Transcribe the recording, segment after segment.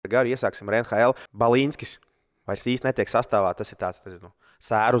gari. Iesāksim ar NHL. Balinskis vairs īsti netiek sastāvā. Tas ir tāds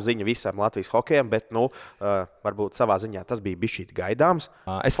sēru ziņa visam Latvijas hokejam, bet varbūt savā ziņā tas bija bišķīt gaidāms.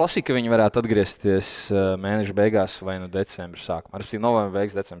 Es lasīju, ka viņi varētu atgriezties mēneša beigās vai decembra sākumā. Ar novembra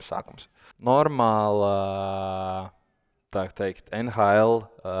beigas, decembra sākums. Normāla, tā teikt, NHL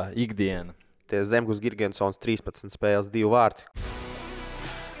ikdiena. Tie Zemgus Girgensons 13 spēles, 2 vārti.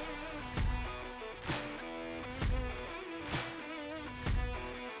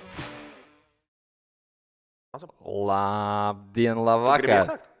 Labdien, labvakar. Tu gribi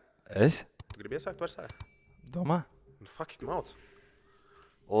iesākt? Es? Tu gribi iesākt, var sākt? Domā? Fuck it, mauc.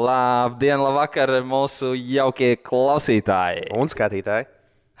 Labdien, labvakar, mūsu jaukie klausītāji. Un skatītāji.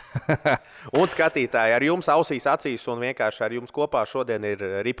 Un skatītāji, ar jums ausīs, acīs un vienkārši ar jums kopā šodien ir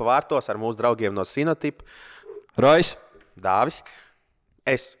Ripa Vārtos ar mūsu draugiem no Sinotipa. Rojs. Dāvis.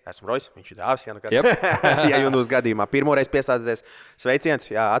 Es esmu Rojs, viņš ir Dāvis. Ja jūs gadījumā pirmoreiz piesādzieties, sveiciens,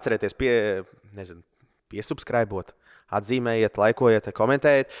 atcerieties piesubscribot, atzīmējiet, laikojiet,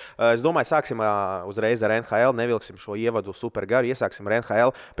 komentējiet. Es domāju, sāksim uzreiz ar NHL, nevilksim šo ievadu super garu, iesāksim ar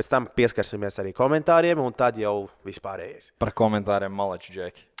NHL, pēc tam pieskarsimies arī komentāriem un tad jau vispārējais. Par komentāriem malači,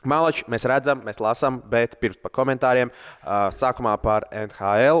 Džeki. Malači, mēs redzam, mēs lasām, bet pirms par komentāriem sākumā par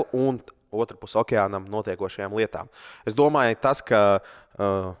NHL un otru pus okeānam notiekošajām lietām. Es domāju, tas, ka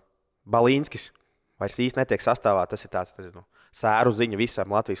Balinskis vairs īsti netiek sastāvā, tas ir tāds, sēru ziņa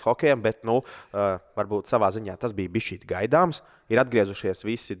visam Latvijas hokejam, bet varbūt savā ziņā tas bija bišķīt gaidāms. Ir atgriezušies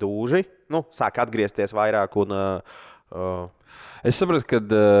visi dūži, sāk atgriezties vairāk un... Es sapratu, ka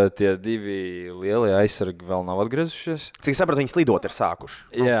tie divi lielie aizsargi vēl nav atgriezušies. Cik sapratu, viņi slidot ir sākuši.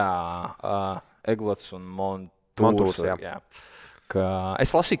 Jā, Eglots un Montūrs. Jā.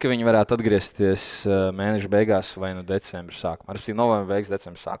 Es lasīju, ka viņi varētu atgriezties mēneša beigās vai decembra sākumā. Ar novembra beigas,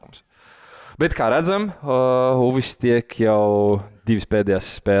 decembra sākums. Bet, kā redzam, Uvis tiek jau 2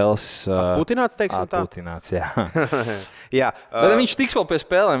 pēdējās spēles atpūtināts, teiksim tā? Atpūtināts, jā. Jā. Bet viņš tiks vēl pie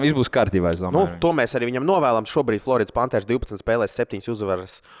spēlēm, viss būs kārtībā, es domāju. To mēs arī viņam novēlam. Šobrīd Floridas Panthers 12 spēlēs, 7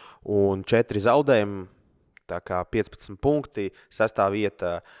 uzvaras un 4 zaudējumi. Tā kā 15 punkti, 6.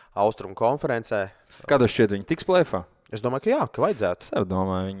 vieta Austrumu konferencē. Kādos šķiet viņi tiks plēfā? Es domāju, ka jā, ka vajadzētu. Es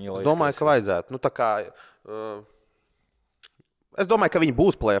domāju, viņi Es domāju, ka vajadzētu. Es domāju, ka viņi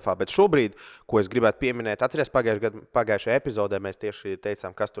būs plēfā, bet šobrīd, ko es gribētu pieminēt, atceries pagājušajā epizodē, mēs tieši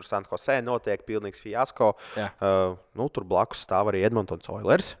teicām, kas tur San Jose notiek, pilnīgs fiasko. Tur blakus stāv arī Edmontons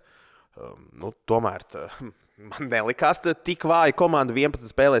Oilers. Tomēr man nelikās tik vāja komanda 11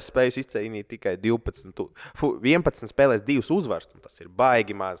 spēlēs spējusi izcīnīt tikai 11 spēlēs 2 uzvaras. Tas ir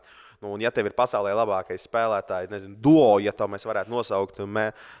baigi maz. Un ja tev ir pasaulē labākais spēlētājs, duo, ja to mēs varētu nosaukt,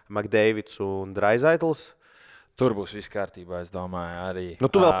 McDavids un Draisaitls, tur būs viss kārtībā, es domāju, arī.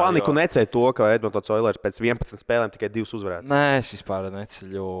 Tu vēl paniku necēli to, ka Edmontons Oilers pēc 11 spēlēm tikai 2 uzvarēs. Nē, es vispār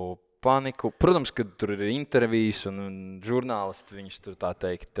neceļu paniku. Protams, ka tur ir intervijas un žurnālisti, viņus tur tā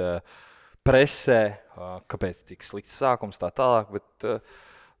teikt presē, kāpēc tik slikts sākums tā tālāk, bet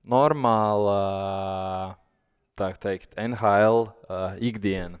normāla, tā teikt, NHL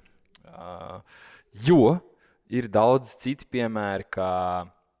ikdiena. Jo ir daudz citi piemēri, kā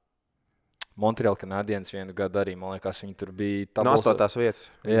Montreal Canadiens vienu gadu arī, man liekas, viņi tur bija tabulas. No 8. vietas.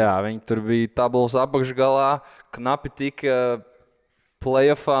 Jā, viņi tur bija tabulas apakšgalā, knapi tika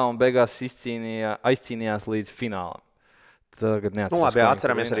playoffā un beigās aizcīnījās līdz finālam. Tagad neatceros. Labi,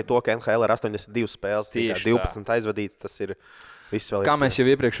 atceramies arī to, ka NHL ir 82 spēles, tikai 12 aizvadīts, tas ir viss vēl. Kā mēs jau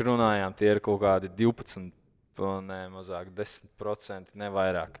iepriekš runājām, tie ir kaut kādi 12, mazāk 10%, ne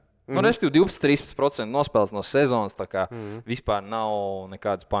vairāk. Respektīvi 12-13% nospēlēts no sezonas, tā kā vispār nav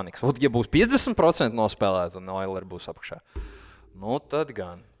nekādas panikas. Ja būs 50% nospēlēts, tad Oilers būs apakšā. Tad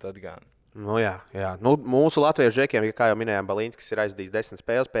gan. Jā. Mūsu latviešu džekiem, kā jau minējām, Balinskis ir aizdījis 10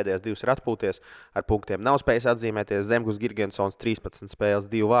 spēles, pēdējās 2 ir atpūties, ar punktiem nav spējis atzīmēties. Zemgus Girgensons 13 spēles,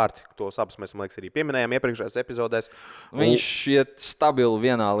 2 vārti. Tos abus mēs, man liekas, arī pieminējām iepriekšējās epizodēs. Viņš iet stabili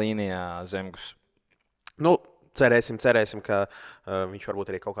vienā līnijā, Zemgus. Cerēsim, ka viņš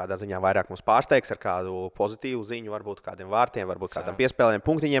varbūt arī kaut kādā ziņā vairāk mūs pārsteigs ar kādu pozitīvu ziņu, varbūt kādiem vārtiem, varbūt kādam piespēlēm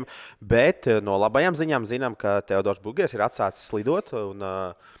punktiņiem. Bet no labajām ziņām zinām, ka Teodors Bugers ir atsācis slidot un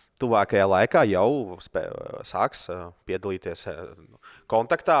tuvākajā laikā jau sāks piedalīties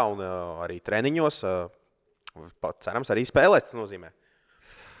kontaktā un arī treniņos. Cerams, arī spēlēs, tas nozīmē.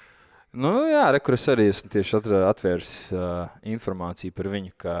 Jā, kur es arī esmu tieši atvērs informāciju par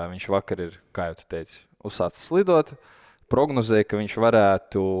viņu, ka viņš vakar ir, kā jau tu teici, uzsācis slidot, prognozēja, ka viņš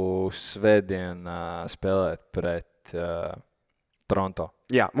varētu svētdien spēlēt pret Toronto.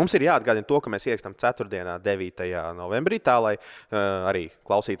 Jā, mums ir jāatgādina to, ka mēs ierakstām 4. 9. novembrī, tā lai arī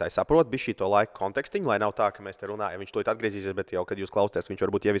klausītāji saprot bišķi to laika kontekstiņu, lai nav tā, ka mēs te runājam, viņš to atgriezīsies, bet jau, kad jūs klausāties, viņš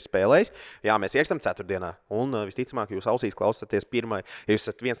varbūt jau ir spēlējis. Jā, mēs ierakstām 4. Un visticamāk, jūs ausīs klausāties pirmai. Ja jūs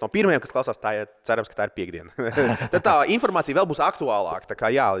esat viens no pirmajiem, kas klausās, tā cerams, ka tā ir piekdiena. Tad tā informācija vēl būs aktuālāka. Tā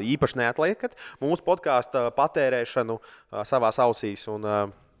kā jā, īpaši neatliekat mūsu podkāstu patērēšanu savās ausīs.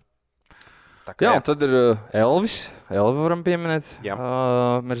 Jā, un tad ir Elvis. Elvi varam pieminēt.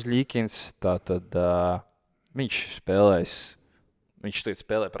 Meržļīkins. Tātad viņš spēlēs. Viņš tagad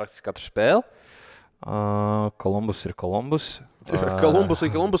spēlē praktiski katru spēli. Kolumbus ir Kolumbus.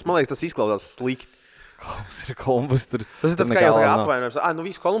 Kolumbus, man liekas, tas izklausās slikti. Kolumbus ir Kolumbus. Tas ir tāds kā jau apvainojums.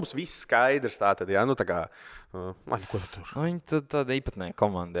 Viss Kolumbus, viss skaidrs. Tātad, jā, tā kā, ko tur? Viņi tāda īpatnēja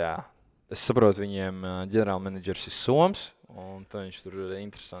komanda, jā. Es saprotu, viņiem ģenerālmenedžers ir Soms. Un viņš tur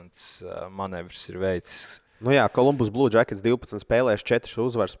interesants manevrs ir veicis. Kolumbus Blue Jackets 12 spēlēs, 4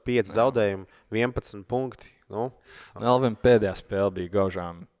 uzvaras, 5 zaudējumi, 11 punkti. Elvim pēdējā spēle bija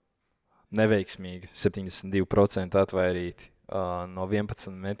gaužām neveiksmīga. 72% atvairīti, no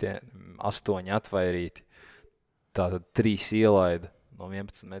 11 metieniem 8 atvairīti. Tātad 3 ielaida no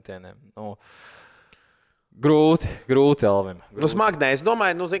 11 metieniem. Grūti Elvim. Smagnē. Es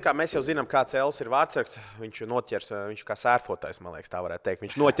domāju, mēs jau zinām, kāds Elvis ir vārtsargs. Viņš noķers, viņš kā sērfotais, man liekas, tā varētu teikt.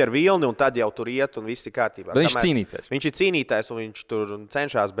 Viņš noķer vilni un tad jau tur iet un viss ir kārtībā. Bet viņš ir cīnītājs. Viņš ir cīnītājs un viņš tur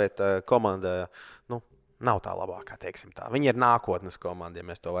cenšas, bet komanda nav tā labākā, teiksim tā. Viņi ir nākotnes komanda, ja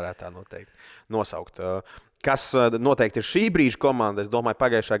mēs to varētu tā noteikti nosaukt. Kas noteikti ir šī brīža komanda? Es domāju,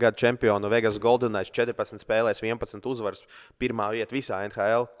 pagājušā gada čempionu Vegas Golden Knights 14 spēlēs, 11 uzvaras, pirmā vieta visā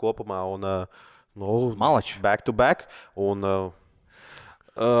NHL kopumā un Malači. Back to back.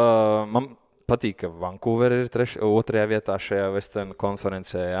 Man patīk, ka Vancouver ir 2. vietā šajā Western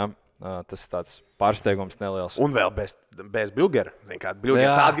konferencē. Ja? Tas ir tāds pārsteigums neliels. Un vēl bez Bļugera.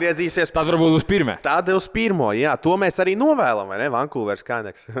 Bļugers atgriezīsies. Tad varbūt uz pirmā. Tad uz pirmo. Jā, to mēs arī novēlam, vai ne? Vancouveras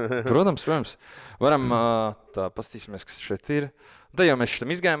Canucks. Protams. Varam pastīsimies, kas šeit ir. Tad jau mēs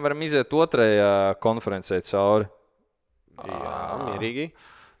šitam izgājām, varam iziet 2. konferencē cauri. Jā, mierīgi.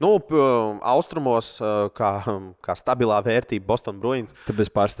 Austrumos, kā stabilā vērtība Boston Bruins. Tas bez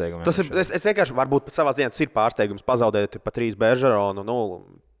pārsteiguma. Es vienkārši, varbūt savā ziņā tas ir pārsteigums pazaudēt pa 3 Beržeronu.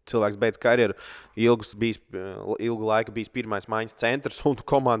 Cilvēks beidz karjeru, ilgu laiku bijis pirmais maiņas centrs, un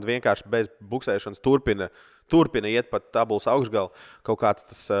komanda vienkārši bez buksēšanas turpina iet pat tabulas augšgalu. Kaut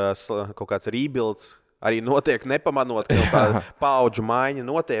kāds rebuilds arī notiek nepamanot, ka kaut kāda paudžu maiņa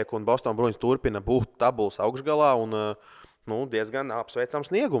notiek, un Boston Bruins turpina būt tabulas augšgalā. Diezgan apsveicams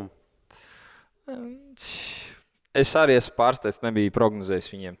sniegumu. Es arī esmu pārsteigts, nebiju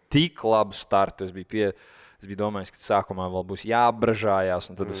prognozējis viņiem tik labu startu. Es biju domājis, ka sākumā vēl būs jāapbražājās,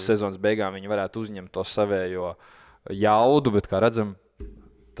 un tad uz sezonas beigām viņi varētu uzņemt to savējo jaudu, bet, kā redzam,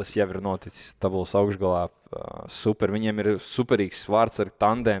 tas jau ir noticis tabulas augšgalā. Super. Viņiem ir superīgs vārtsargu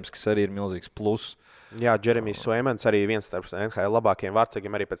tandēms, kas arī ir milzīgs pluss. Jā, Jeremijs Swemans arī viens starp NHL labākajiem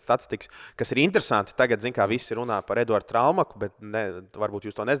vārtsargiem arī pēc statistikas, kas ir interesanti. Tagad, kā visi runā par Eduardu Traumaku, bet varbūt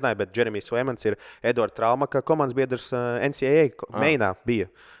jūs to nezinājāt, bet Jeremijs Swemans ir Eduarda Traumaka komandas biedrs NCAA Mainā bija.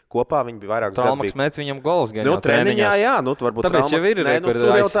 Kopā viņi bija vairākus gadus. Traumaks met viņam gols gan treniņā, jā. Varbūt tāpēc jau ir tur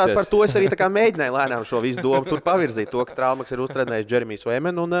jau tā, par to es arī tā kā mēģināju lēnām šo visu domu tur pavirzīt. To, ka Traumaks ir uztrenējis Jeremijs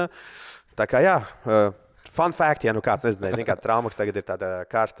Swemanu un tā kā jā. Fun fact, ja kāds nezināja, kā Traumaks tagad ir tāda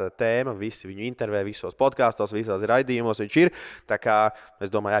karsta tēma, visi viņu intervē visos podkāstos, visos raidījumos viņš ir. Tā kā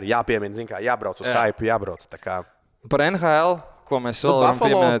es domāju, arī jāpiemina, jābrauc uz Skype, jābrauc. Tā kā. Par NHL, ko mēs vēl varam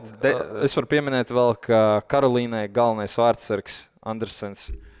pieminēt, es varu pieminēt vēl, ka Karolīnai galvenais vārtsargs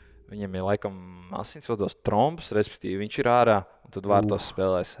Andersens, viņam ir laikam asinsvados trombas, respektīvi viņš ir ārā, un tad Vārtos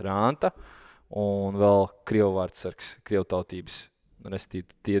spēlēs Ranta, un vēl krievu vārtsargs, krievu tautības,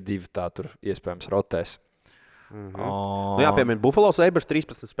 respektīvi tie divi tā tur iespējams rotēs. Piemēram, Buffalo Sabres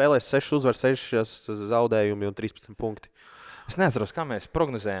 13 spēlēs, 6 uzvaras, 6 zaudējumi un 13 punkti. Es neatceros, kā mēs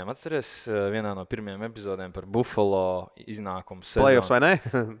prognozējām. Atceries vienā no pirmajām epizodēm par Buffalo iznākumu sezonu. Playoffs vai ne?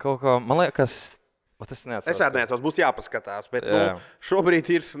 Kaut kā, man liekas, tas neatceros. Es arī neatceros, būs jāpaskatās, bet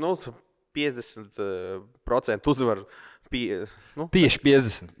šobrīd ir 50% uzvaru. Tieši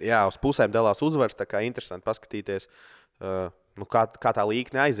 50. Jā, uz pusēm dalās uzvaras, tā kā interesanti paskatīties, kā tā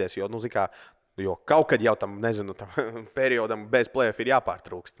līkne aizies, jo kaut kad jau tam periodam bez play-off ir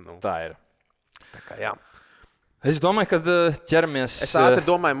jāpārtrūkst. Tā ir. Tā kā jā. Es domāju, ka ķeramies. Es ātri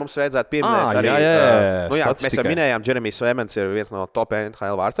domāju, mums vajadzētu pieminēt arī. Mēs jau minējām, Jeremijs Swemans ir viens no top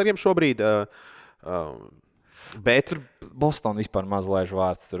NHL vārtsargiem šobrīd. Bet Boston vispār maz laiž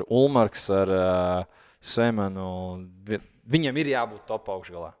vārds. Tur Ulmarks ar Swemanu. Viņam ir jābūt top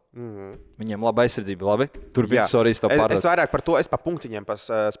augšgalā. Viņiem laba aizsardzība, labi. Turpiniet, sorry, tev pārdod. Es vairāk par to, es pa punktiņiem, pa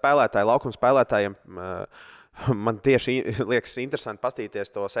spēlētāju, laukuma spēlētājiem. Man tieši liekas interesanti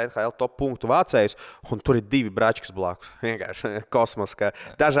pastīties tos NHL top punktu vācējus, un tur ir 2 bračkas blakus. Vienkārši kosmos, ka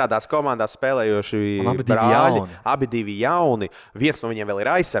dažādās komandās spēlējoši brāļi, abi 2 jauni. Viens no viņiem vēl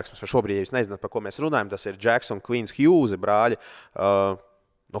ir aizsargs. Šobrīd, ja jūs nezināt, par ko mēs runājam, tas ir Jackson Queens Hughes brāļi.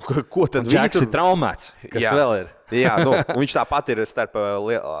 Ko tad Džeks ir traumēts, kas vēl ir? Jā, viņš tāpat ir starp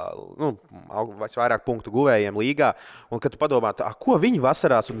vairāk punktu guvējiem līgā. Un, kad tu padomā, ko viņi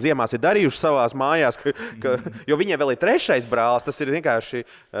vasarās un ziemās ir darījuši savās mājās, jo viņiem vēl ir 3. brālis, tas ir vienkārši,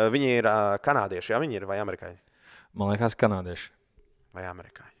 viņi ir kanādieši, viņi ir vai amerikāņi? Man liekas, kanādieši. Vai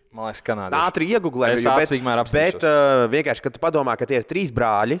amerikāņi? Man liekas, kanādieši. Ātri ieguglēju, bet vienkārši, kad tu padomā, ka tie ir 3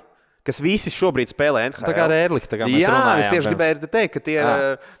 brāļi, kas visi šobrīd spēlē NHL. Tā kā Rēdlihi, tā kā mēs runājām. Es tieši gribēju teikt, ka tie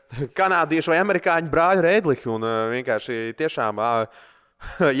ir kanādieši vai amerikāņu brāļi Rēdlihi. Un vienkārši tiešām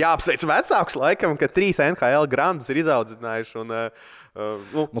jāapsveic vecāks laikam, ka 3 NHL grandus ir izaudzinājuši.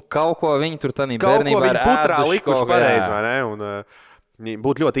 Kaut ko viņi tur tādā bērnībā ir putrā likuši pareizi, vai ne? Un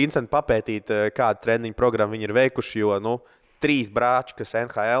būtu ļoti interesanti papētīt, kādu treniņu programmu viņi ir veikuši, jo 3 brāči, kas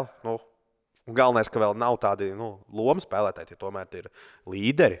NHL, galvenais, ka vēl nav tādi lomu spēlētāji, tie tomēr ir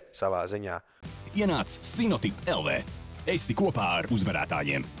līderi savā ziņā. Ienāc Sinotip LV. Esi kopā ar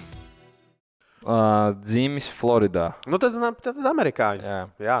uzvarētājiem. Dzimis Floridā. Tad amerikāņi.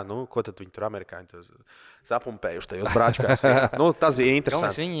 Jā, ko tad viņi tur amerikāņi sapumpējuši tajos bračkās. Tas ir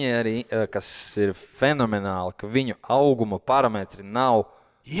interesanti. Viņi arī, kas ir fenomenāli, ka viņu auguma parametri nav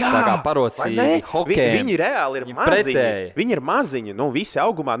tā kā parocīgi hokejiem. Viņi reāli ir maziņi. Viņi ir maziņi. Visi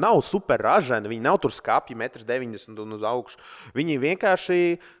augumā nav super ražani. Viņi nav tur skapji 1,90 m un uz augšu. Viņi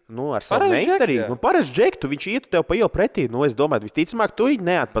vienkārši ar savu meistarību. Parasti džektu, viņš ietu tev pa ielu pretī. Es domāju, visticamāk, tu viņu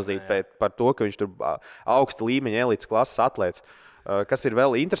neatpazīti par to, ka viņš tur augsta līmeņa elites klases atlēts. Kas ir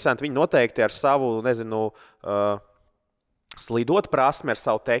vēl interesanti, viņi noteikti ar savu, slidot prasmi, ar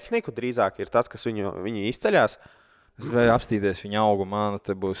savu tehniku drīzāk ir tas, kas viņi izceļās. Es gribēju apstīties viņa augumu.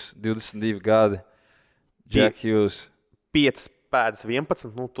 Te būs 22 gadi. Jack Hughes. 5 pēdas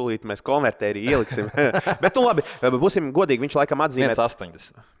 11. Tūlīt mēs konvertēri ieliksim. Bet, labi, būsim godīgi. Viņš laikam atzīmē.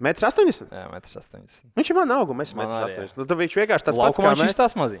 1,80 m. 1,80 m? Jā, 1,80 m. Viņš ir man auguma. Es 1,80 m. Tad viņš vienkārši tāds pats kā mēs. Viņš ir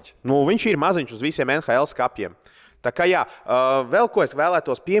tās maziņš. Viņš ir maziņš uz visiem NHL skapjiem. Tā kā vēl ko es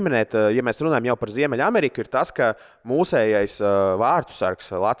vēlētos pieminēt, ja mēs runājam jau par Ziemeļameriku, ir tas, ka mūsējais vārtu sargs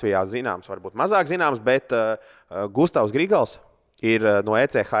Latvijā zināms, varbūt mazāk zināms, bet Gustavs Grigals ir no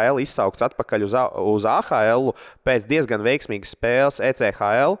ECHL izsaukts atpakaļ uz AHL pēc diezgan veiksmīgas spēles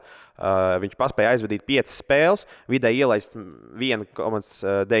ECHL. Viņš paspēja aizvadīt 5 spēles, vidēji ielaist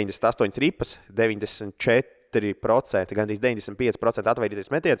 1,98 ripas, 94%, gandrīz 95%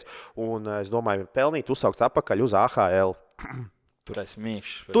 atvairīties metiens, un es domāju, pelnīt uzsaukt atpakaļ uz AHL. Turēsim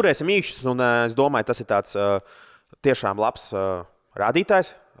mīkšķis, un es domāju, tas ir tāds tiešām labs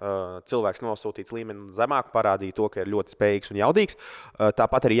rādītājs. Cilvēks nosūtīts līmeni zemāk, parādīja to, ka ir ļoti spējīgs un jaudīgs.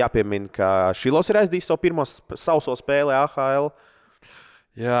 Tāpat arī jāpiemina, ka Šilovs ir aizdījis savu pirmo sauso spēli AHL.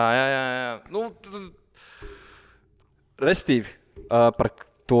 Jā. Restīvi, par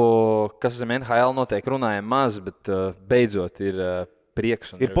to, kas zem NHL notiek, runājam maz, bet beidzot ir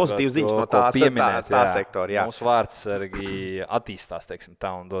prieks. Ir pozitīvs ziņas no tā sektora. Jā. Mūsu vārdsargi attīstās, teiksim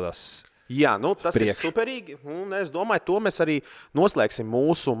tā, un dodas. Jā, tas ir superīgi. Un es domāju, to mēs arī noslēgsim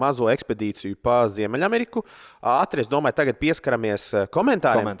mūsu mazo ekspedīciju pa Ziemeļameriku. Ātri, es domāju, tagad pieskaramies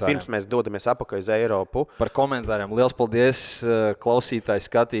komentāriem. Pirms mēs dodamies atpakaļ uz Eiropu. Par komentāriem. Liels paldies, klausītāji,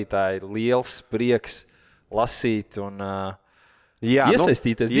 skatītāji. Liels prieks lasīt un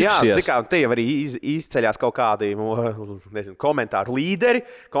iesaistīties diskusijās. Jā, te jau arī izceļās kaut kādi komentāru līderi,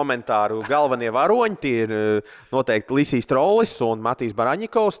 komentāru galvenie varoņi. Tie ir noteikti Lisijs Trollis un Matīs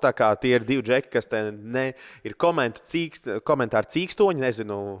Baraņikovs. Tā kā tie ir 2 džeki, kas te ir komentāru cīkstoņi,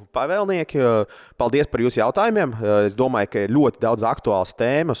 pavēlnieki. Paldies par jūsu jautājumiem. Es domāju, ka ir ļoti daudz aktuālas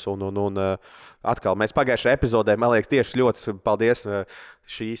tēmas un atkal mēs pagājušajā epizodē, man liekas, tieši ļoti paldies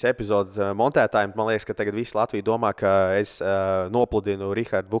šīs epizodes montētājiem. Man liekas, ka tagad visi Latvija domā, ka es nopludinu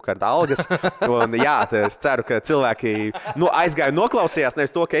Rihardu Bukardu algas. Un, es ceru, ka cilvēki aizgāja noklausījās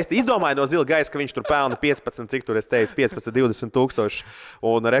nevis to, ka es izdomāju no zila gaisa, ka viņš tur pelna 15, cik tur es teicu, 15-20 tūkstoši.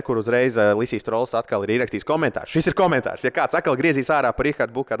 Un rekur uzreiz Lisijs Trolls atkal ir ierakstījis komentārs. Šis ir komentārs. Ja kāds atkal griezīs ārā par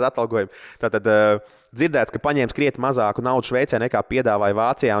Rihardu Bukardu atalgojumu, tad dzirdēts, ka paņēma krietni mazāku naudu Šveicē nekā piedāvāja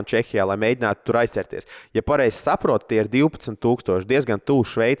Vācijā un Čehijā, lai mēģinātu tur aizķerties. Ja pareizi saprotu, tie ir 12,000, diezgan tuvu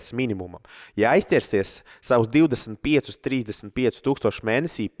Šveices minimumam. Ja aizķersies savus 25-35 tūkstoši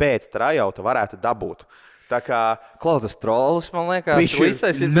mēnesī pēc trajauta varētu dabūt. Tā kā Klaudas trolls, man liekas,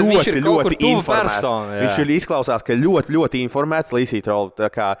 viņš ir ļoti informēts. Viņš ir izklausās, ka ļoti informēts Līsī trolls.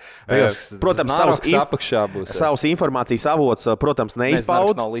 Protams, savus informācijas avots, protams,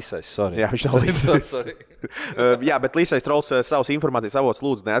 neizpaud. Nav Līsais, sorry. Jā, viņš nav Līsais. Jā, bet Līsais trolls savus informācijas avots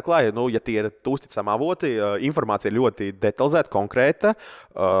lūdzu neatklāja. Ja tie ir uzticami avoti, informācija ir ļoti detalizēta, konkrēta.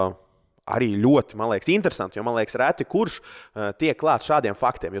 Arī ļoti, man liekas, interesanti, jo, man liekas, reti kurš tiek klāt šādiem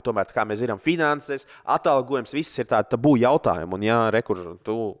faktiem, jo tomēr, kā mēs zinām, finanses, atalgojums, viss ir tādi tabū jautājumi, un ja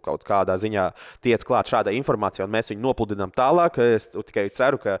tu kaut kādā ziņā tiec klāt šādai informācijai, un mēs viņu nopludinām tālāk, es tikai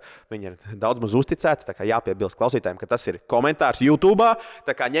ceru, ka viņi ir daudz maz uzticēti, tā kā jāpiebilst klausītājiem, ka tas ir komentārs YouTube'ā,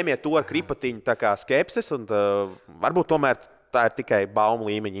 tā kā ņemiet to ar kripatiņu tā kā skepsis, un varbūt tomēr tā ir tikai baumu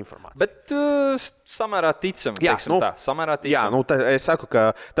līmeņa informācija. Bet samērā ticam, tā. Samērā ticam. Jā, es saku,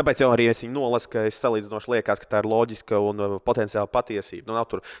 ka tāpēc jau arī es viņu nolasu, ka es salīdzinoši liekas, ka tā ir loģiska un potenciāli patiesība. Nav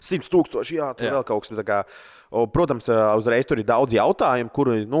tur 100,000, vēl kaut kas. Tā kā, protams, uzreiz tur ir daudz jautājumu,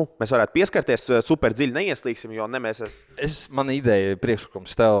 kuru mēs varētu pieskarties, super dziļi neieslīgsim, jo ne mēs mana ideja,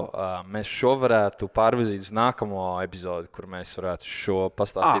 priekšlikums tev, mēs šo varētu pārvizīt uz nākamo epizodi, kur mēs varētu šo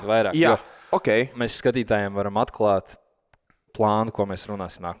pastāstīt vairāk. Jā, mēs skatītājiem varam atklāt plānu, ko mēs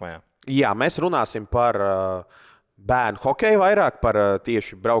runāsim nākamajā. Jā, mēs runāsim par bērnu hokeju vairāk, par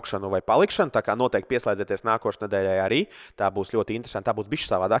tieši braukšanu vai palikšanu. Tā kā noteikti pieslēdzieties nākošais nedēļai arī. Tā būs ļoti interesanti. Tā būs bišķi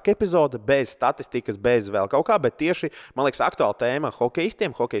savādāka epizode, bez statistikas, bez vēl kaut kā, bet tieši, man liekas, aktuāla tēma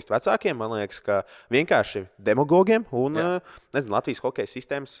hokejistiem, hokejistu vecākiem. Man liekas, ka vienkārši demagogiem un Latvijas hokeja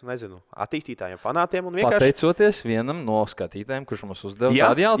sistēmas, attīstītājiem, fanātiem. Pateicoties vienam no skatītājiem, kurš mums uzdeva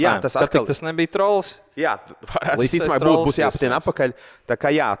tādu jautājumu. Tas nebija trolls. Jā, būs jāpatina atpakaļ. Tā kā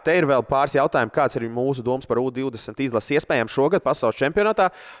te ir vēl pāris jautājumi, kāds ir mūsu domas par U20 izlases iespējām šogad pasaules čempionātā.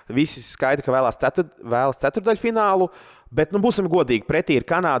 Visi skaidri, ka vēlas ceturtdaļfinālu, bet būsim godīgi, pretī ir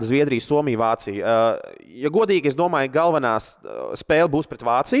Kanāda, Zviedrija, Somija, Vācija. Ja godīgi, es domāju, galvenā spēle būs pret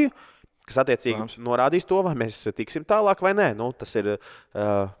Vāciju, kas attiecīgi norādīs to, vai mēs tiksim tālāk vai nē. Tas ir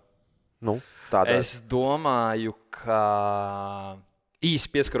tādā. Es domāju, ka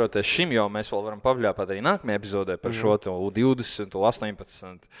īsi pieskaroties šim, jau mēs vēl varam pabļāpāt arī nākamajā epizodē par šo U20,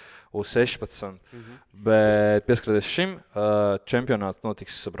 U18, U16. Bet pieskaroties šim, čempionāts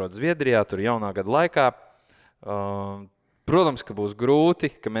notiks, saprot, Zviedrijā, tur jaunā gada laikā. Protams, ka būs grūti,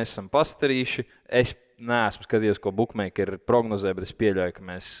 ka mēs esam pastarīši. Es neesmu skatījies, ko bookmakeri prognozē, bet es pieļauju, ka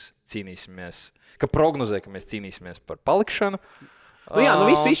mēs cīnīsimies par palikšanu.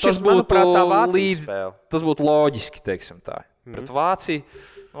 Viss izšķirs, manuprāt, tā Vācijas spēle. Tas būtu loģiski, teiksim tā. Pret Vācija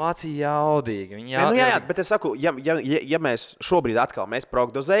jaudīga. Bet es saku, ja mēs šobrīd atkal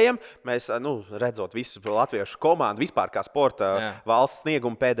prognozējam, mēs redzot visu latviešu komandu, vispār kā sporta valsts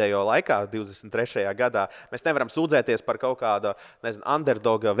sniegumu pēdējo laikā, 23. gadā, mēs nevaram sūdzēties par kaut kādu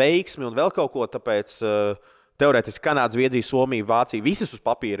underdoga veiksmi un vēl kaut ko, tāpēc teorētiski Kanāda, Zviedrija, Somija, Vācija, visas uz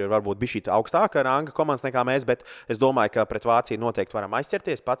papīra ir varbūt bišķi augstāka ranga komandas nekā mēs, bet es domāju, ka pret Vāciju noteikti varam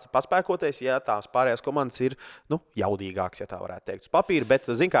aizķerties, paspēkoties, ja tās pārējās komandas ir jaudīgākas, ja tā varētu teikt, uz papīra. Bet,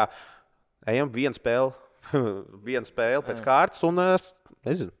 kā, ejam vienu spēli pēc kārtas un,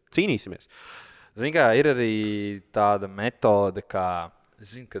 cīnīsimies. Kā, ir arī tāda metode, kā,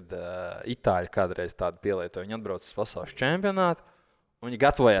 kad Itāļi kādreiz tādu pielietoja, viņi atbrauc uz pasaules čempionātu. Viņi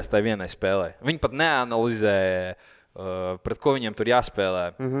gatavojās tai vienai spēlē. Viņi pat neanalizē, pret ko viņiem tur jāspēlē.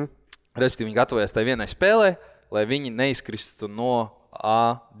 Respektīvi, viņi gatavojās tai vienai spēlē, lai viņi neizkristu no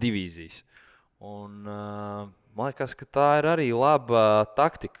A divīzijas. Un, man liekas, ka tā ir arī laba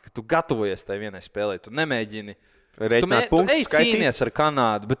taktika, ka tu gatavojies tai vienai spēlē. Tu nemēģini. Tu cīnies ar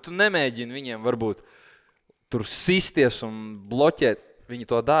Kanādu, bet tu nemēģini viņiem varbūt tur sisties un bloķēt. Viņi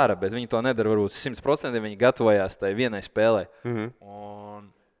to dara, bet viņi to nedara varbūt 100%, viņi gatavojās tai vienai spēlē. Un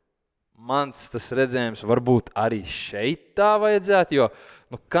mans tas redzējums varbūt arī šeit tā vajadzētu, jo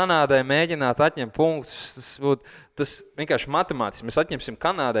Kanādai mēģināt atņemt punktus, tas vienkārši matemātiski. Mēs atņemsim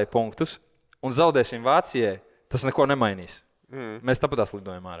Kanādai punktus un zaudēsim Vācijai, tas neko nemainīs. Mēs tāpatās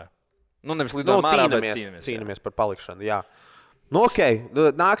lidojam ārā. Nevis lidojam ārā, bet cīnamies par palikšanu, jā.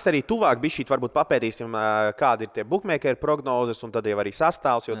 Nāks arī tuvāk, bišķīt varbūt papētīsim, kādi ir tie bookmakeri prognozes, un tad jau arī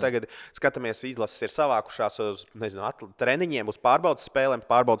sastāvs, jo tagad skatāmies, izlases ir savākušās uz, treniņiem, uz pārbaudas spēlēm,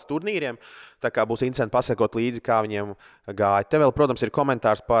 pārbaudas turnīriem, tā kā būs interesanti pasakot līdzi, kā viņiem gāja. Te vēl, protams, ir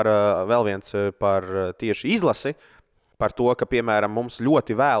komentārs par vēl viens par tieši izlasi, par to, ka, piemēram, mums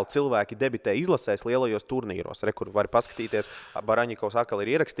ļoti vēl cilvēki debitē izlasēs lielajos turnīros. Kur var paskatīties, Baraņikovs atkal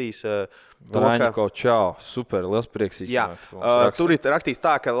ir ierakstījis Baraņikovs, čau, super, liels prieks īstenībā. Tur ir rakstīts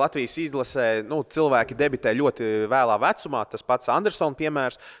tā, ka Latvijas izlasē cilvēki debitē ļoti vēlā vecumā. Tas pats Andersona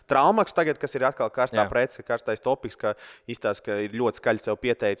piemērs, Traumaks tagad, kas ir atkal karstā prece, karstais topiks, ka izstāsta, ka ir ļoti skaļi sev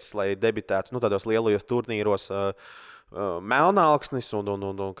pieteicis, lai debitētu tādos lielajos turnīros Melnāksnis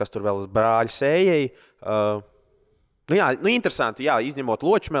un kas tur vēl brāļi Sējai. Interesanti, izņemot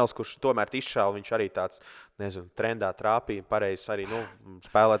Ločmēls, kurš tomēr izšāva, viņš arī tāds, trendā trāpīja, pareizs arī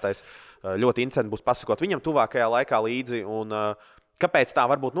spēlētājs. Ļoti interesanti būs pasakot viņam tuvākajā laikā līdzi. Un, kāpēc tā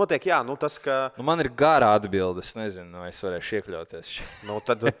varbūt notiek? Tas, ka... Man ir garā atbilde, es nezinu, vai es varēšu iekļauties.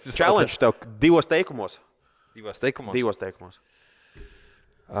 Tad challenge tev 2 teikumos. 2 teikumos? 2 teikumos.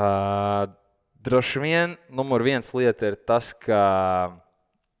 Droši vien, numur 1 lieta ir tas, ka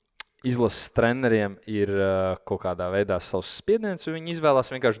izlases treneriem ir kaut kādā veidā savs spiediens, un viņi izvēlās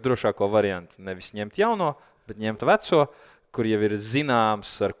vienkārši drošāko variantu. Nevis ņemt jauno, bet ņemt veco, kur jau ir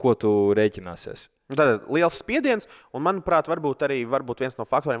zināms, ar ko tu rēķināsies. Tad liels spiediens, un, manuprāt, varbūt viens no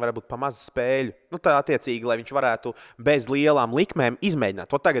faktoriem var būt pa maz spēļu. Tā attiecīgi, lai viņš varētu bez lielām likmēm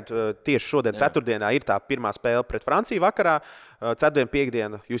izmēģināt. Tagad tieši šodien, ceturtdienā, ir tā pirmā spēle pret Franciju vakarā. Ceturtdien,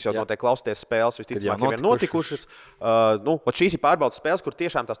 piekdiena, jūs jau noteikti klausāties spēles, visticamāk, jau ir notikušas. Šīs ir pārbaudas spēles, kur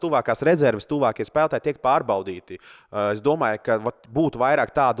tiešām tās tuvākās rezerves, tuvākie spēlētāji tiek pārbaudīti. Es domāju, ka būtu vairāk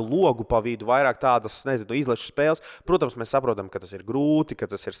tādu logu pa vidu, vairāk tādas, izlašu spēles. Protams, mēs saprotam, ka tas ir grūti, ka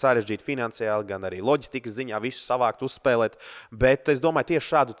tas ir sarežģīti finansiāli, gan arī loģistikas ziņā visu savākt, uzspēlēt. Bet es domāju,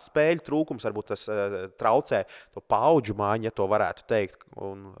 tieši šādu spēļu trūkums varbūt tas traucē to paudžu mājiņu, ja to varētu teikt.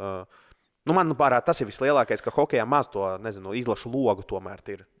 Manuprāt, tas ir vislielākais, ka hokejā maz to izlašu logu tomēr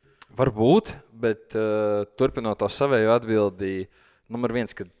ir. Varbūt, bet turpinot to savēju atbildi, numur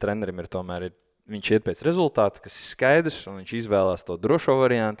 1, kad trenerim viņš iet pēc rezultāta, kas ir skaidrs, un viņš izvēlās to drošo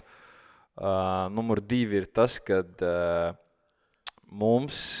variantu. Numur 2 ir tas, ka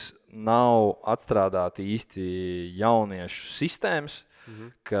mums nav atstrādāti īsti jauniešu sistēmas,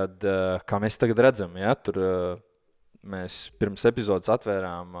 kad, kā mēs tagad redzam, tur mēs pirms epizodes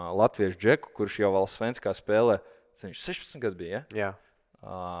atvērām latviešu džeku, kurš jau vēl Svenskā spēlē, viņš 16 gadu bija, Jā.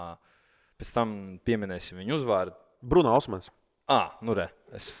 Pēc tam pieminēsim viņu uzvārdu. Bruno Osmans.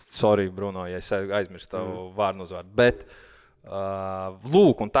 Sorry, Bruno, ja es aizmirstu tavu vārdu uzvārdu. Bet,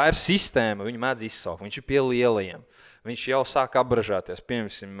 lūk, un tā ir sistēma, viņu mēdz izsaukt, viņš ir pie lielajiem. Viņš jau sāk apbražāties,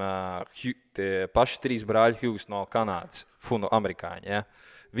 piemēram, tie paši 3 brāļi Hughes no Kanādas, amerikāņi,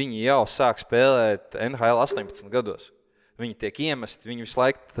 Viņi jau sāk spēlēt NHL 18 gados. Viņi tiek iemesti, viņi visu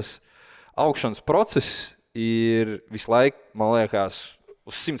laiku, tas augšanas process ir visu laiku, man liekas,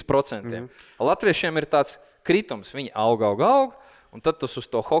 uz 100%. Latviešiem ir tāds kritums, viņi aug, un tad tas uz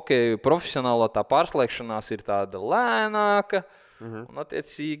to hokeju profesionālo tā pārslēgšanās ir tāda lēnāka, un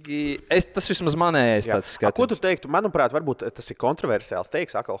attiecīgi, tas vismaz manējais tāds skatījums. Ko tu teiktu? Manuprāt, varbūt tas ir kontroversiāls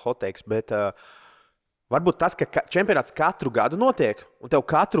teiks, atkal hot teiks, bet... Varbūt tas, ka čempionāts katru gadu notiek, un tev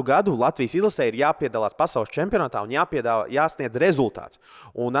katru gadu Latvijas izlasē ir jāpiedalās pasaules čempionātā un jāsniedz rezultāts.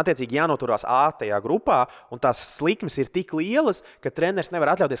 Un, attiecīgi, jānoturās A tajā grupā, un tās likmes ir tik lielas, ka treneris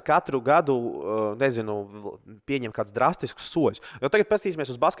nevar atļauties katru gadu, pieņemt kādus drastiskus soļus. Jo tagad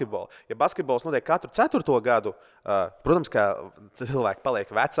paskatīsimies uz basketbolu. Ja basketbols notiek katru 4. gadu, protams, ka cilvēki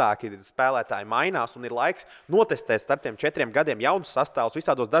paliek vecāki, spēlētāji mainās, un ir laiks notestēt starp tiem 4 gadiem jaunus sastāvus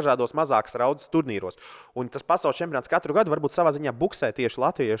visādos dažādos mazākas raudzes turnīros. Un tas pasaules čempionāts katru gadu varbūt savā ziņā buksē tieši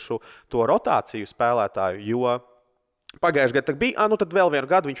latviešu to rotāciju spēlētāju, jo pagājušajā gadā bija, tad vēl vienu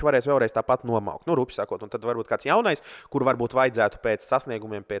gadu viņš varēs vēlreiz tāpat nomaukt. Rupi sakot, un tad varbūt kāds jaunais, kur varbūt vajadzētu pēc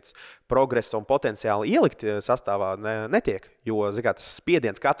sasniegumiem, pēc progresa un potenciāli ielikt sastāvā, netiek. Jo, tas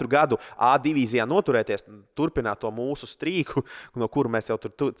spiediens katru gadu A divīzijā noturēties, turpināt to mūsu strīku, no kura mēs jau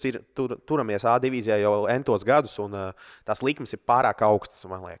turamies A divīzijā jau entos gadus, un tās likmes ir pārāk augstas,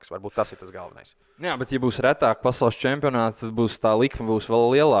 man liekas. Varbūt tas ir tas galvenais. Jā, bet ja būs retāk pasaules čempionāts, tad tā likme būs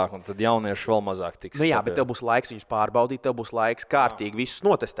vēl lielāka, un tad jaunieši vēl mazāk tiks. Bet tev būs laiks viņus pārbaudīt, tev būs laiks kārtīgi visus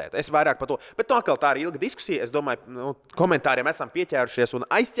notestēt. Es vairāk par to, bet atkal tā ir ilga diskusija. Es domāju, komentāriem esam pieķērušies un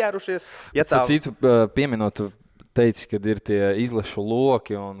aizķērušies. Ja tā... Citu pieminot, teici, kad ir tie izlašu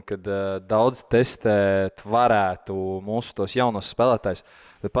loki un kad daudz testēt varētu mūsu tos jaunos spēlētājus.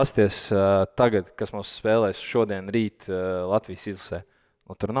 Bet pasties tagad, kas mums spēlēs šodien rīt Latvijas izlasē.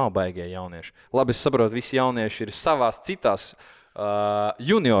 Tur nav baigie jaunieši. Labi, es saprotu, visi jaunieši ir savās citās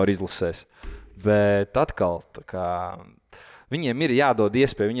junioru izlasēs. Bet atkal, viņiem ir jādod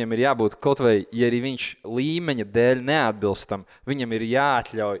iespēju, viņiem ir jābūt kaut vai, ja arī viņš līmeņa dēļ neatbilstam, viņam ir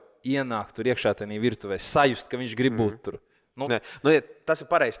jāatļauj ienākt tur iekšā tajā virtuvē, sajust, ka viņš grib būt tur. Tas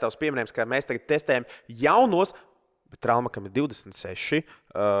ir pareizs tavs pieminējums, ka mēs tagad testējam jaunos, Traumakam ir 26.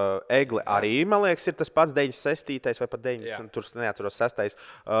 Egle arī, man liekas, ir tas pats 97. vai pat 90. Tur neatceros 6.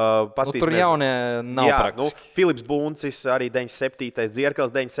 Tur jaunie nav praktiski. Filips Buncis arī 97.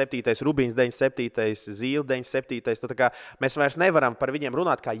 Dzierkals 97. Rubīns 97. Zīle 97. Mēs vairs nevaram par viņiem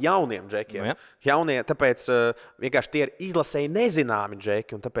runāt kā jauniem džekiem. Jaunie, tāpēc vienkārši tie ir izlasēji nezināmi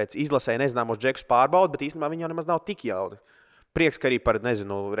džeki, un tāpēc izlasēji nezināmos džekus pārbauda, bet īstenībā viņi jau nemaz nav tik jauni. Prieks, ka arī par,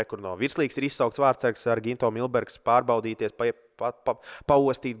 rekur no virslīgas ir izsaukts vārdsargs ar Ginto Milbergs pārbaudīties,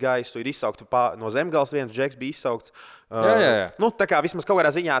 paostīt gaisu, ir izsaukts no Zemgals viens džeks bija izsaukts. Jā. Tā kā vismaz kaut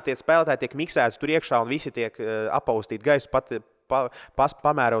kādā ziņā tie spēlētāji tiek miksēti tur iekšā un visi tiek apaustīt gaisu,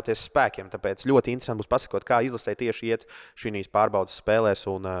 pamēroties spēkiem. Tāpēc ļoti interesanti būs pasakot, kā izlasē tieši iet šīs pārbaudas spēlēs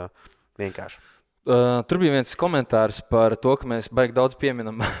un vienkārši. Tur bija viens komentārs par to, ka mēs baigi daudz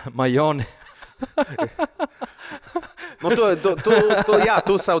pieminam Majoni.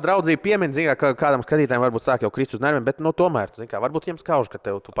 Tu savu draudzību piemini, ka kādam skatītājiem varbūt sāk jau krist uz nerviem, bet tomēr, varbūt viņam skauž, ka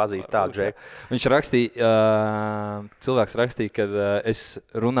tu pazīsti tādu džeku. Viņš rakstīja, cilvēks rakstīja, ka es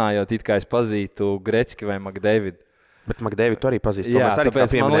runājot, it kā es pazītu Gretzki vai McDavidu. Bet McDavidu tu arī pazīsti. Jā,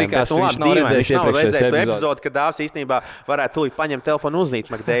 tāpēc man liekas, viņš nav redzējis to epizodi, kad dāvs īstenībā varētu tūlīt paņemt telefonu un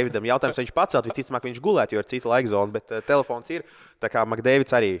uznīt McDavidam. Jautājums, viņš pacelt, visticamāk, viņš gulētu, jo ir cita laikzona, bet telefons ir. Tā kā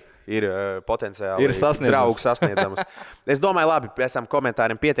McDavids arī ir potenciāli draugs sasniedzams. Es domāju, labi, esam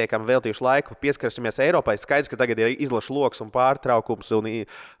komentāriem pietiekami veltījuši laiku, pieskarsimies Eiropai. Skaidrs, ka tagad ir izlašu loks un pārtraukums un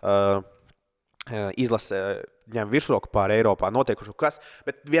izlase ņem virsroku pār Eiropā notiekušo kas,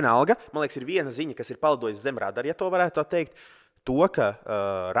 bet vienalga, man liekas, ir viena ziņa, kas ir palidojusi zem radara, ja to varētu tā teikt, to, ka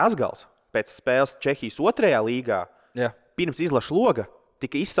Razgals pēc spēles Čehijas 2. līgā pirms izlašu loga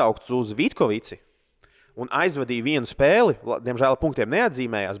tika izsaukts uz Vitkovici un aizvadīja vienu spēli, diemžēl punktiem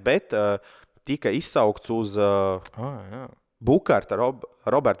neatzīmējās, bet tika izsaukts uz Bukarta,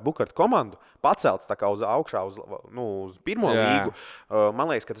 Roberta Bukarta komandu, pacelts tā kā uz augšā, uz pirmo līgu. Man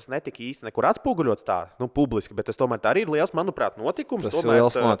liekas, ka tas netika īsti nekur atspoguļots tā, publiski, bet tas tomēr tā arī ir liels, manuprāt, notikums. Tas ir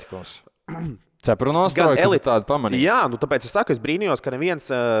liels notikums. Cepru nostroja, ka tu tādu pamanīji. Jā, tāpēc es saku, es brīnījos, ka neviens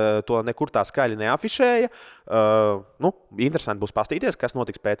to nekur tā skaļi neafišēja. Interesanti būs pastīties, kas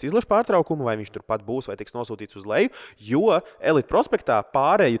notiks pēc izlašu pārtraukuma, vai viņš tur pat būs, vai tiks nosūtīts uz leju, jo Elite prospektā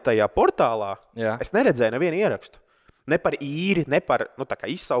pārēju tajā portālā es neredzēju nevienu ierakstu. Ne par īri, ne par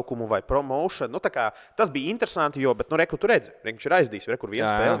izsaukumu vai promošanu. Tas bija interesanti, bet reku tu redzi, viņš ir aizdījis vienu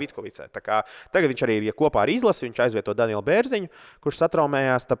spēli Vitkovicē. Tagad viņš arī ir kopā ar izlasi, viņš aizvieto Danielu Bērziņu, kurš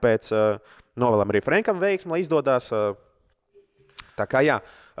satraumējās, tāpēc novēlam arī Frankam veiksmi, lai izdodas.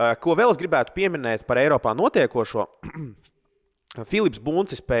 Ko vēl es gribētu pieminēt par Eiropā notiekošo? Filips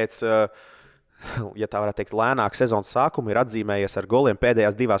Buncis pēc, ja tā varētu teikt, lēnāk sezonas sākuma ir atzīmējies ar goliem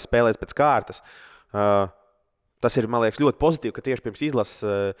pēdējās 2 spēlēs pēc kārtas. Tas ir, man liekas, ļoti pozitīvi, ka tieši pirms izlases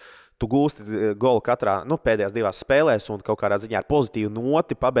tu gūsti golu katrā pēdējās 2 spēlēs un kaut kādā ziņā ar pozitīvu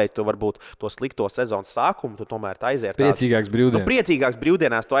noti pabeigt to varbūt to slikto sezonas sākumu. Tu tomēr aiziet priecīgāks brīvdienas. Priecīgāks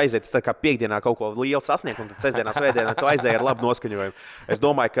brīvdienās tu aiziet, tā kā piekdienā kaut ko lielu sasniegt un tad sestdienā, svētdienā tu aiziet ar labu noskaņojumu. Es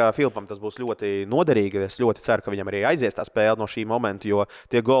domāju, ka Filipam tas būs ļoti noderīgi. Es ļoti ceru, ka viņam arī aizies tā spēle no šī momenta, jo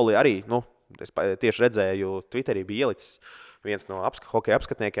tie goli arī, es tieši redzēju, Twitterī bija ielicis viens no hokeja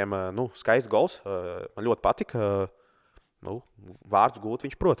apskatniekiem, skaists gols. Man ļoti patika. Vārdus gūt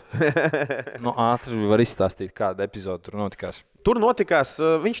viņš prot. Ātri var izstāstīt, kāda epizode tur notikās. Tur notikās,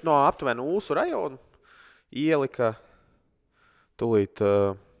 viņš no aptuveni Ūsu rajonu ielika. Tūlīt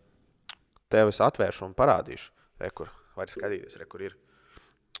tev es atvēršu un parādīšu. Rekur, var skatīties, rekur ir.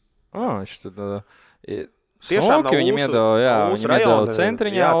 Viņš tad... Tiešām nav viņam iedeva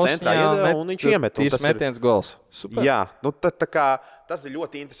centriņā, un viņš iemet. Tīrs metiens gols. Super. Jā, tas ir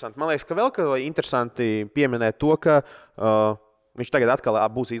ļoti interesanti. Man liekas, ka vēl interesanti pieminēt to, ka viņš tagad atkal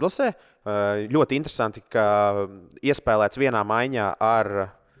būs izlasē. Ļoti interesanti, ka iespēlēts vienā maiņā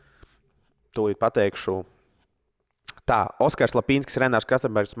ar, tūlīt pateikšu, Oskars Lapīnskis, Renārs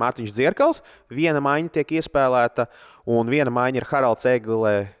Kastenbergs, Mārtiņš Dzierkals. Viena maiņa tiek iespēlēta, un viena maiņa ir Haralds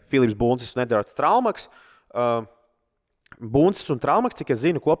Egle, Filips Buncis un Edvards Traumaks. Buncis un Traumaks, cik es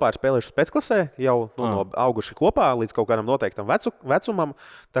zinu, kopā ir spēlējuši spēcklasē, jau auguši kopā līdz kaut kādam noteiktam vecumam.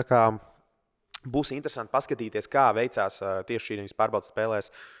 Tā kā būs interesanti paskatīties, kā veicās tieši šīs pārbaudas spēlēs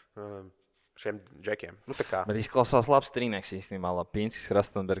šiem džekiem. Bet izklausās labs trīnieks īstenībā. Lapīnskis,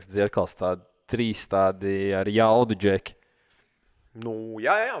 Kastenbergs, Dzierkals, 3 tādi ar jaudu džeki.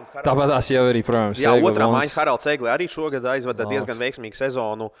 Jā. Tāpatās jau arī, protams, otrā maiņa Haralds Egle arī šogad aizvada diezgan veiksmīgu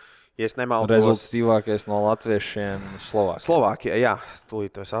sezonu. Ja es nemaldos. Rezultatīvākais no latviešiem Slovākijā, jā.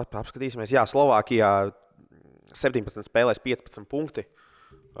 Tūlīt mēs apskatīsimies. Jā, Slovākijā 17 spēlēs 15 punkti.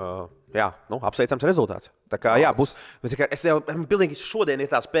 Jā, apsveicams rezultāts. Tā kā, jā, būs. Es jau pilnīgi šodien ir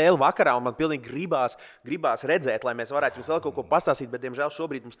tā spēle vakarā, un man pilnīgi gribās redzēt, lai mēs varētu jums vēl kaut ko pastāstīt, bet, diemžēl,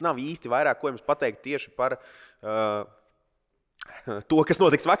 šobrīd mums nav īsti vairāk ko jums pateikt tieši par to, kas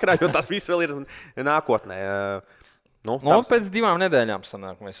notiks vakarā, jo tas viss vēl ir nākotnē. Pēc 2 nedēļām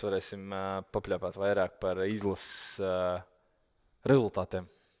sanāk, mēs varēsim papļāpāt vairāk par izlases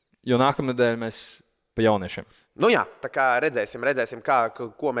rezultātiem. Jo nākamnedēļ mēs pa jauniešiem. Tā kā redzēsim,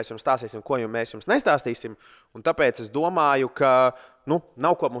 ko mēs jums stāstīsim, ko mēs jums nestāstīsim. Un tāpēc es domāju, ka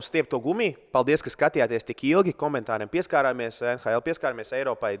nav ko mums stiept to gumiju. Paldies, ka skatījāties tik ilgi. Komentāriem pieskārāmies, NHL pieskārāmies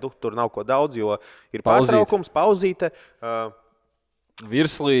Eiropai. Tur nav ko daudz, jo ir pārtraukums, pauzīte.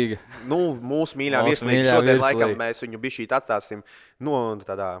 Virslīga. Mūsu mīļā virslīga. Šodien laikam mēs viņu bišķīt atstāsim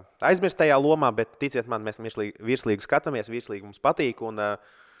tādā aizmirstajā lomā, bet ticiet man, mēs virslīgu skatāmies, virslīgu mums patīk.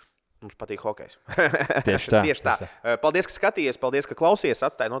 Mums patīk hokejs. Tieši tā. Paldies, ka skatījies, paldies, ka klausies.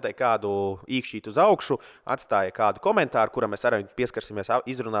 Atstāja noteikti kādu īkšķītu uz augšu, atstāja kādu komentāru, kuram mēs arī pieskarsimies,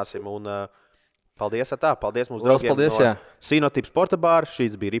 izrunāsim. Un, paldies mūsu draugiem no Sinotip Sporta bāra.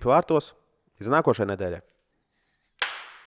 Šīs bija Ripa Vārtos. Līdz nākošajai nedēļai.